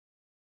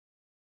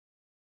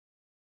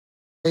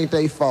ain't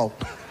they fault.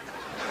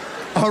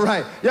 All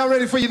right, y'all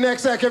ready for your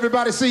next act?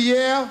 Everybody say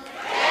yeah?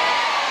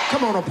 Yeah!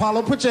 Come on,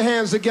 Apollo, put your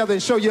hands together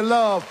and show your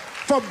love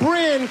for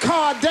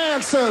Bren-Car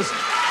Dancers.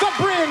 The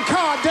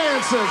Bren-Car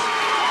Dancers.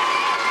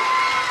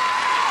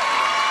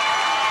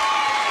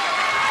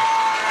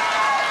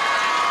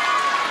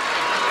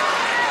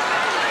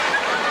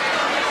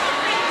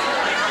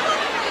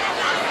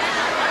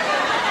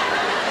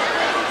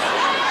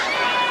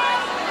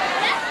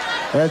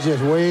 That's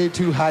just way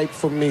too hype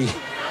for me.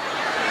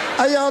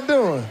 How y'all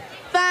doing?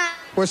 Fine.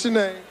 What's your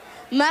name?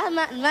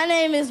 My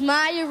name is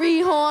Maya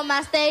Reed Horn.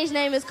 My stage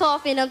name is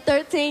Coffee, and I'm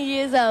 13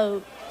 years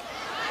old.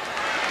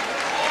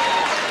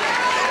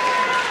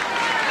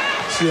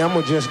 See, I'm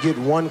gonna just get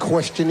one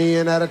question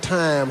in at a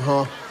time,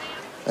 huh?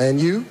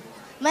 And you?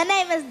 My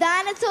name is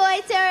Donna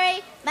Toy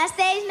Terry. My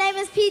stage name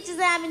is Peaches,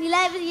 and I'm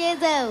 11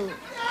 years old.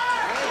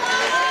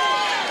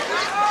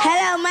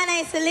 Hello, my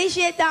name is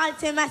Alicia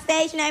Darlington. My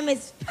stage name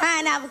is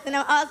Pineapples, and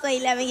I'm also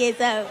 11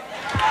 years old.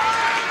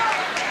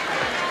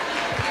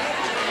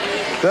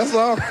 That's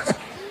all.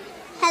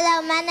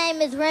 Hello, my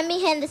name is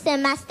Remy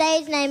Henderson. My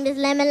stage name is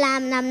Lemon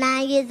Lime, and I'm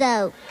 9 years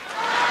old.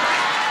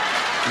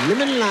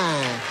 Lemon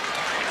Lime.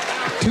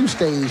 2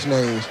 stage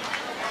names.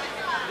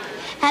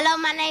 Hello,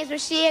 my name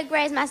is Rashia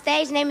Grace. My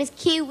stage name is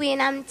Kiwi,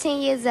 and I'm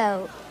 10 years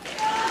old.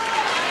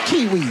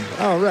 Kiwi.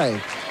 All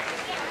right.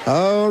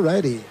 All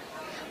righty.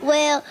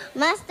 Well,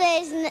 my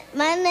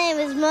name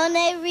is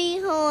Monet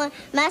Reed Horn.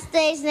 My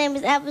stage name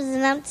is Apples,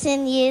 and I'm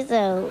 10 years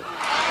old.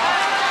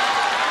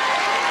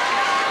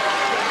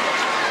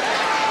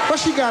 What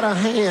she got her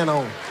hand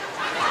on?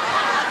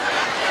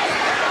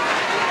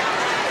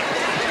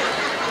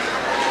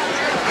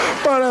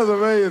 Oh, that's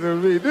amazing to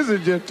me. This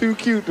is just too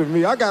cute to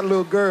me. I got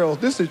little girls.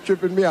 This is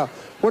tripping me out.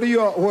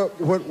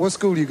 What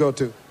school do you go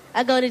to?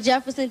 I go to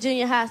Jefferson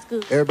Junior High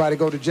School. Everybody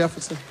go to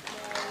Jefferson?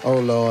 Oh,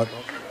 Lord.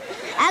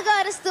 I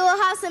go to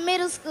Storehouse and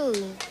Middle School.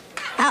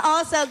 I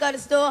also go to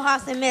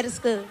Storehouse and Middle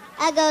School.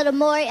 I go to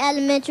Maury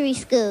Elementary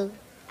School.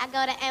 I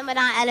go to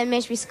Amadon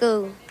Elementary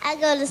School. I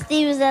go to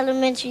Stevens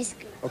Elementary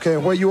School. Okay,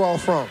 where you all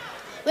from?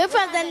 We're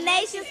from the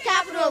nation's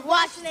capital of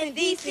Washington,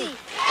 D.C.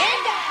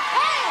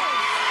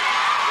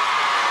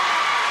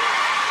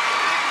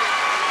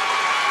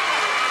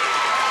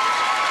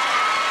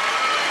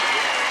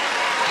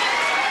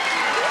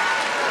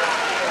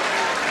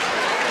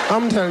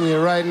 I'm telling you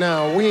right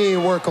now, we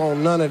ain't work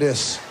on none of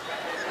this.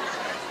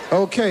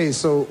 Okay,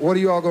 so what are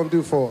you all gonna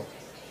do for us?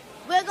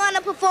 We're going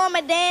to perform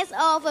a dance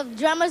off of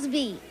Drummer's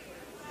Beat.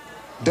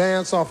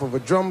 Dance off of a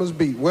drummer's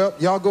beat. Well,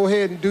 y'all go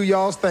ahead and do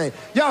y'all's thing.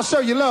 Y'all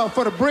show your love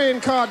for the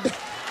Bren-Car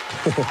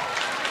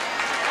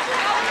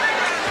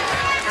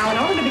Now, in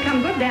order to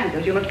become good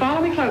dancers, you must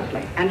follow me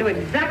closely and do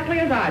exactly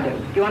as I do.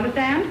 Do you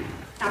understand?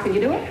 How can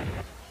you do it?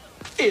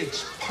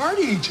 It's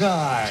party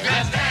time.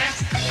 Let's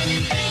dance.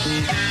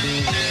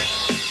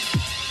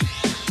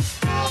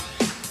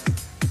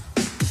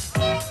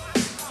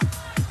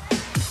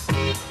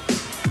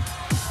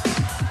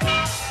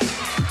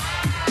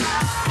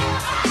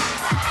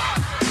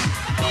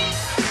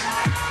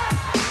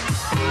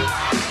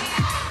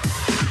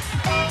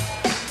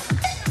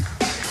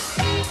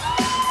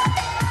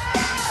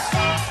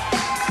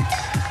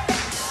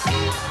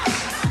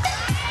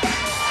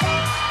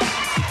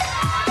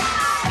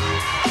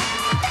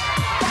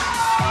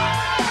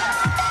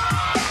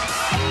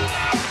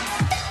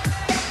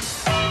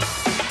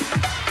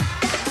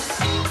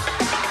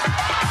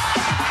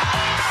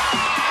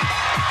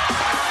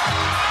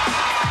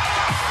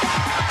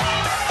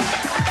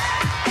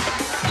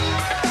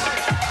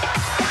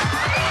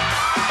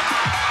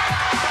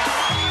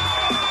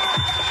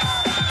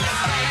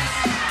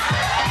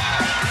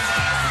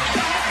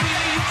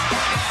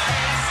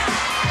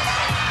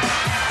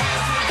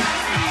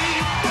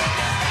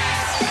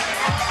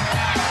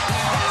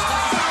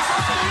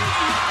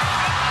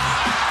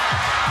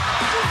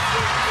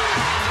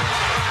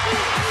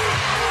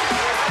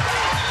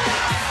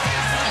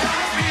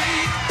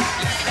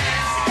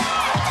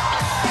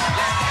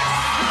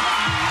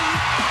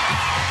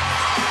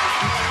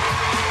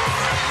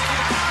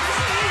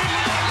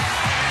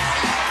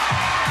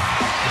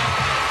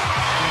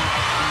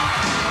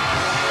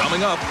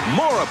 Coming up,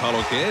 more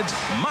Apollo kids,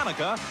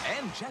 Monica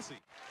and Jesse.